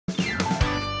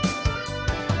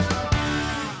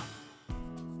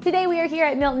Today we are here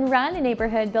at Milton Run, a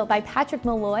neighborhood built by Patrick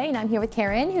Malloy, and I'm here with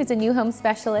Karen, who's a new home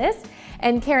specialist.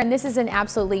 And Karen, this is an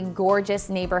absolutely gorgeous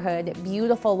neighborhood,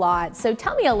 beautiful lot. So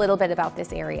tell me a little bit about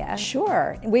this area.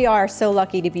 Sure. We are so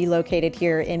lucky to be located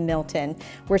here in Milton.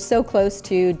 We're so close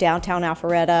to downtown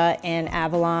Alpharetta and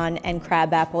Avalon and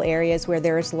Crabapple areas where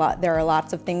there are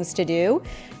lots of things to do.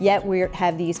 Yet we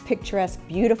have these picturesque,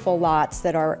 beautiful lots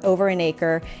that are over an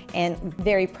acre and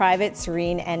very private,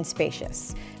 serene, and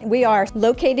spacious. We are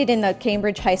located in the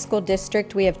Cambridge High School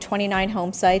district. We have 29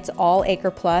 home sites, all acre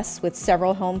plus, with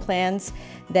several home plans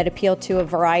that appeal to a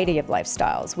variety of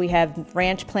lifestyles. We have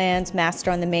ranch plans, master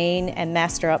on the main, and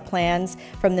master up plans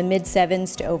from the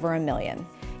mid-sevens to over $1 million.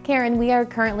 Karen, we are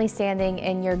currently standing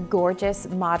in your gorgeous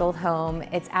modeled home.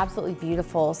 It's absolutely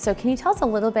beautiful. So can you tell us a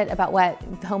little bit about what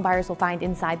home buyers will find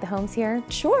inside the homes here?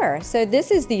 Sure. So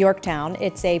this is the Yorktown.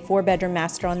 It's a 4-bedroom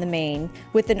master on the main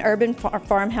with an urban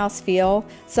farmhouse feel.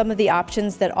 Some of the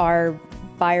options that our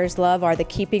buyers love are the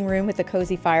keeping room with a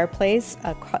cozy fireplace,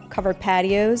 covered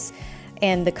patios,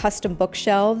 and the custom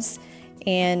bookshelves.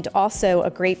 And also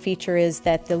a great feature is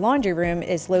that the laundry room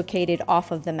is located off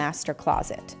of the master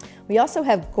closet. We also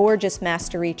have gorgeous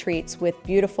master retreats with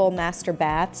beautiful master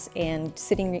baths and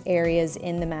sitting areas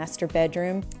in the master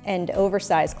bedroom and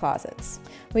oversized closets.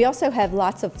 We also have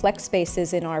lots of flex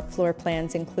spaces in our floor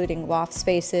plans, including loft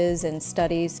spaces and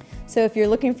studies. So if you're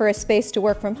looking for a space to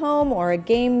work from home or a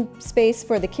game space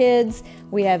for the kids,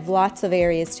 we have lots of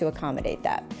areas to accommodate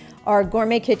that. Our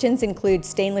gourmet kitchens include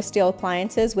stainless steel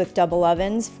appliances with double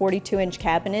ovens, 42-inch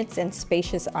cabinets, and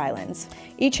spacious islands.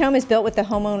 Each home is built with the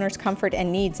homeowner's comfort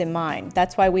and needs in mind.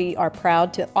 That's why we are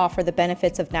proud to offer the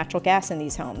benefits of natural gas in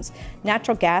these homes.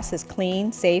 Natural gas is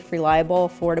clean, safe, reliable,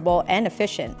 affordable, and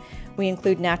efficient. We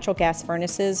include natural gas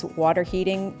furnaces, water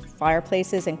heating,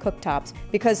 fireplaces, and cooktops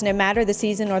because no matter the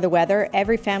season or the weather,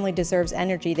 every family deserves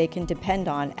energy they can depend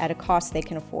on at a cost they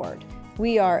can afford.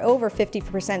 We are over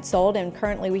 50% sold, and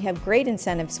currently we have great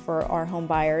incentives for our home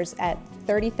buyers at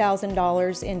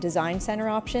 $30,000 in design center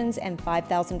options and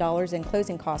 $5,000 in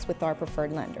closing costs with our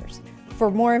preferred lenders.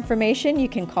 For more information, you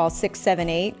can call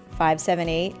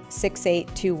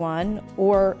 678-578-6821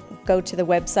 or go to the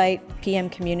website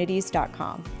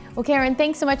pmcommunities.com. Well, Karen,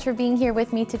 thanks so much for being here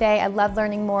with me today. I love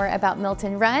learning more about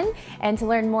Milton Run, and to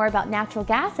learn more about natural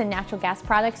gas and natural gas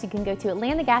products, you can go to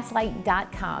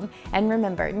atlantagaslight.com. And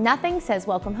remember, nothing says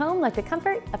welcome home like the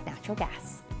comfort of natural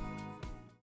gas.